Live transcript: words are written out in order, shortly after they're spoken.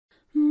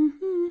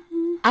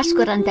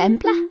Askur and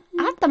Embla,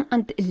 Adam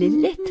and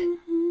Lillith.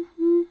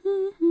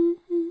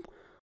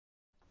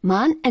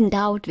 Man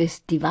endowed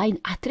with divine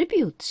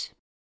attributes.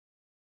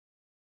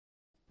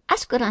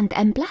 Askur and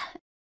Embla,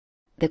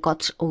 the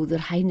gods Óður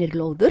Hænir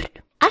Lóður,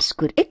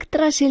 Askur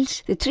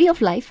Yggdrasils, the tree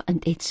of life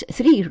and its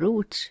 3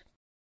 roots.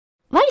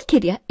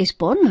 Valkyria is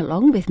born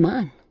along with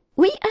man.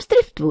 We as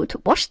driftwood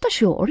washed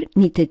ashore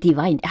need the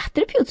divine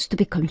attributes to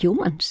become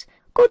humans.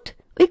 Good,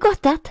 we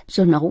got that,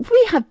 so now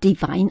we have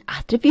divine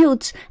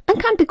attributes and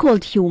can be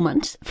called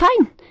humans.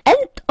 Fine,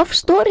 end of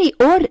story,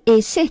 or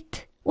is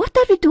it? What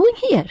are we doing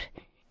here?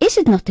 Is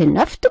it not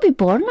enough to be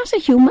born as a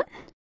human?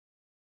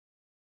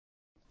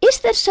 Is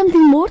there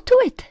something more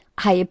to it?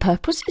 Higher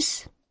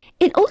purposes?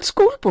 In old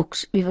school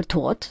books we were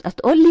taught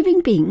that all living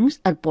beings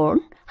are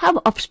born, have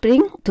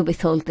offspring to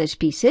withhold their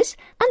species,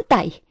 and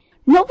die.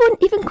 No one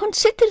even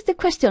considered the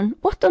question,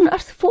 what on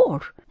earth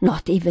for?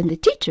 Not even the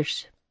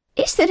teachers.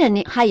 Is there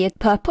any higher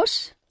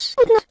purpose?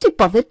 Would not be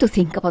bothered to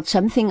think about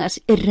something as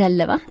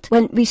irrelevant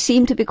when we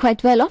seem to be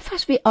quite well off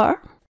as we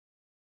are?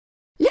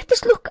 Let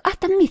us look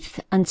at a myth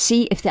and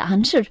see if the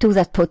answer to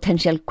that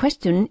potential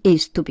question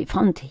is to be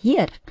found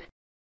here.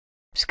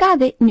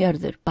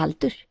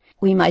 Skaði-Njörður-Baldur.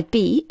 We might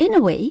be, in a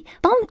way,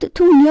 bound to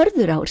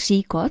Njörður, our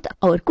sea god,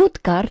 our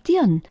good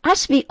guardian,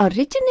 as we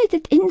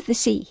originated in the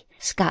sea.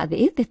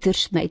 Skaði, the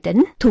thirst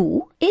maiden,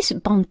 too, is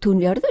bound to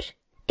Njörður.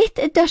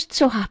 It just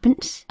so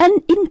happens,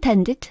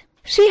 unintended.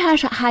 She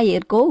has higher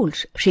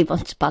goals. She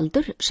wants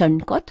Baldur, sun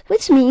god,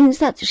 which means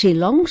that she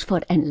longs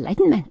for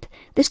enlightenment.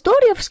 The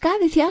story of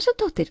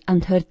Skaði-Njörður-Baldur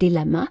and her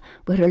dilemma,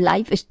 where her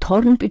life is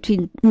torn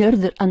between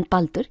Njörður and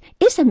Baldur,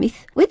 is a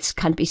myth which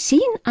can be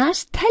seen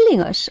as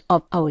telling us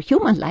of our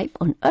human life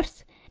on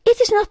earth. It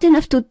is not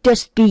enough to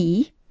just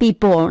be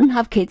born,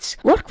 have kids,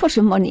 work for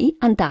some money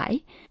and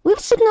die. We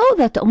should know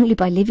that only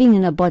by living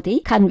in a body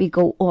can we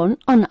go on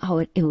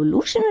our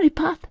evolutionary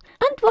path.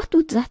 And what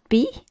would that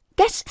be?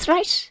 Guess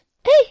thrice.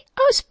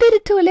 Our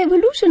spiritual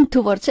evolution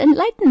towards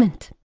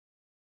enlightenment.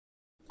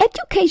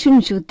 Education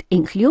should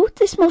include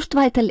this most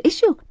vital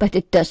issue, but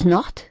it does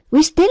not.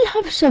 We still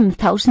have some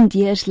 1,000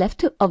 years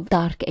left of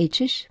dark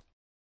ages.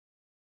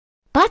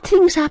 Bad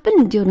things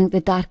happen during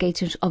the dark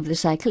ages of the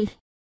cycle.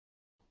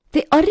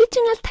 The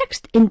original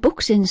text in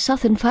books in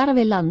southern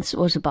faraway lands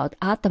was about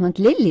Adam and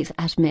Lillith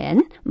as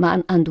men,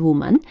 man and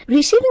woman,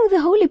 receiving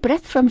the holy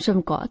breath from some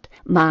god,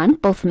 man,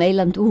 both male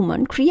and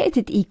woman,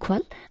 created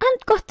equal,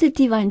 and got the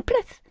divine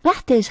breath.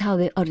 That is how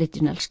the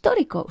original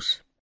story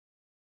goes.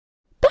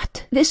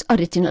 But this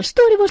original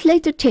story was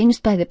later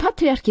changed by the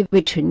patriarchy,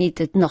 which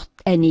needed not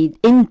any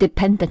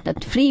independent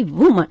and free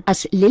woman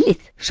as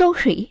Lillith. So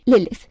she,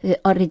 Lillith, the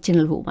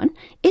original woman,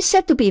 is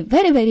said to be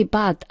very, very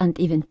bad and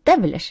even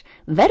devilish,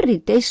 very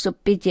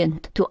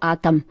disobedient to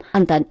Adam,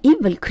 and an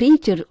evil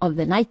creature of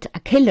the night, a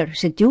killer,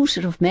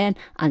 seducer of men,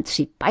 and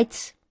she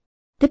bites.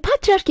 The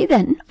patriarchy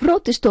then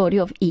wrote the story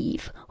of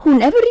Eve, who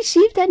never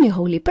received any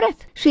holy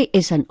breath. She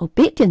is an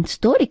obedient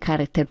story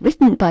character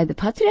written by the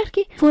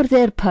patriarchy for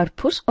their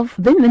purpose of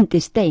women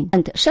disdain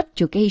and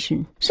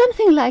subjugation,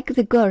 something like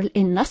the girl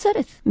in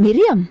Nazareth,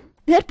 Miriam.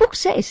 Their book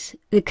says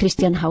the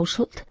Christian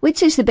household,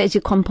 which is the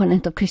basic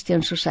component of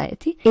Christian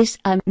society, is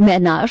a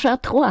ménage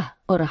à trois,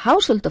 or a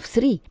household of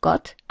 3,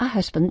 God, a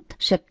husband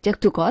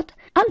subject to God,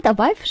 and a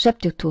wife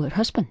subject to her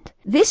husband.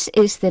 This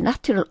is the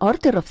natural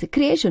order of the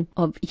creation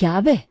of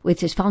Yahweh,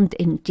 which is found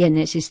in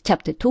Genesis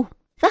chapter 2.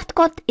 That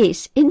God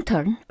is, in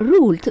turn,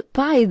 ruled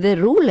by the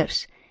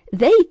rulers.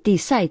 They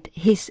decide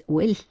his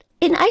will.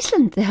 In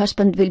Iceland, the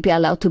husband will be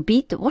allowed to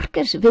beat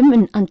workers,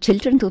 women and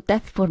children to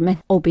death for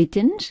men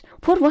obedience,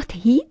 for what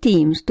he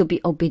deems to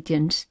be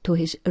obedience to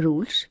his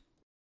rules.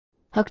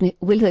 Högni,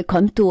 will they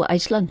come to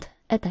Iceland?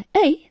 Edda,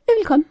 they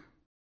will come.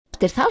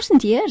 After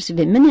 1,000 years,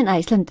 women in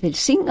Iceland will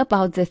sing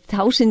about the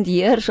 1,000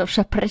 years of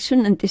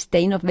suppression and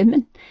disdain of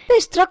women. They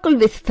struggle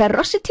with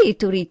ferocity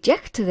to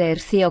reject their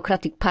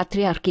theocratic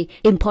patriarchy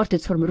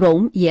imported from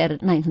Rome, year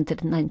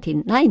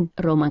 999,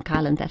 Roman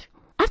calendar.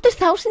 After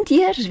 1,000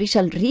 years we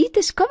shall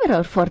rediscover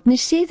our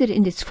FornSidr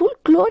in its full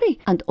glory,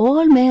 and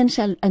all men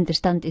shall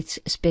understand its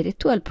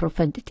spiritual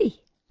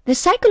profundity. The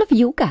cycle of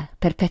Yuga,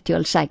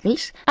 perpetual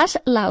cycles, as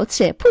Lao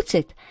Tse puts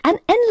it, an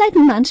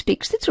enlightened man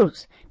speaks the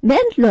truth.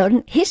 Men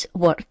learn his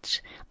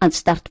words and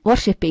start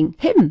worshipping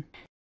him.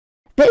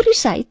 They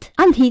recite,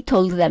 and he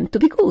told them to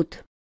be good.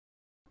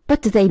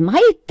 But they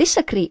might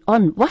disagree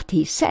on what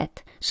he said,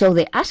 so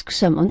they ask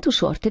someone to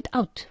sort it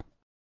out.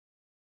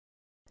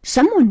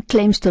 Someone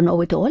claims to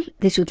know it all,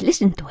 they should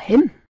listen to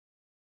him.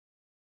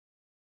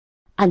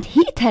 And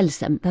he tells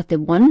them that the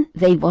one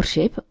they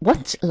worship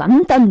wants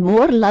land and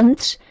more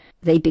lands.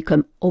 They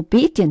become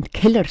obedient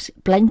killers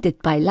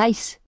blinded by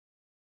lies.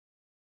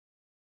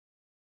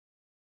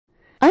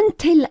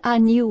 Until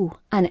anew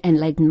an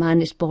enlightened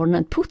man is born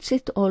and puts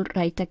it all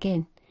right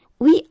again.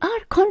 We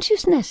are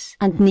consciousness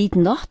and need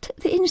not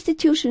the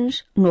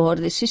institutions nor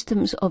the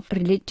systems of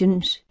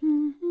religions.